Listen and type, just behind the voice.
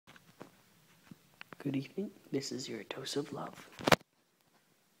Good evening, this is your dose of love.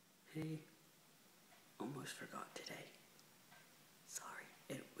 Hey, almost forgot today. Sorry,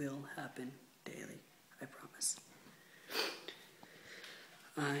 it will happen daily, I promise.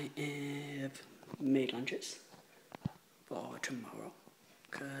 I have made lunches for tomorrow,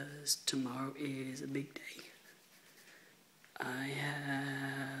 because tomorrow is a big day. I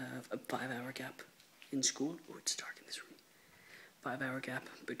have a 5-hour gap in school. Oh, it's dark in this room. 5-hour gap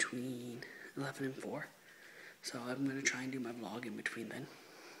between 11 and 4. So I'm going to try and do my vlog in between then.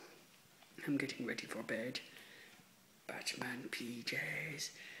 I'm getting ready for bed. Batman PJs.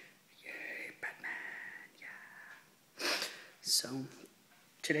 Yay, Batman, yeah. So,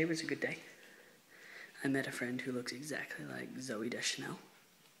 today was a good day. I met a friend who looks exactly like Zoe Deschanel,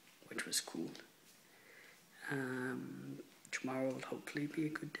 which was cool. Tomorrow will hopefully be a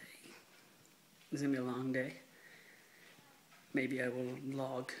good day. It's going to be a long day. Maybe I will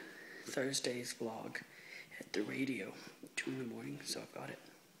vlog Thursday's vlog at the radio, 2 in the morning, so I've got it.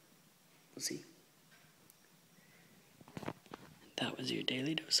 We'll see. That was your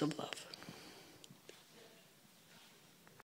daily dose of love.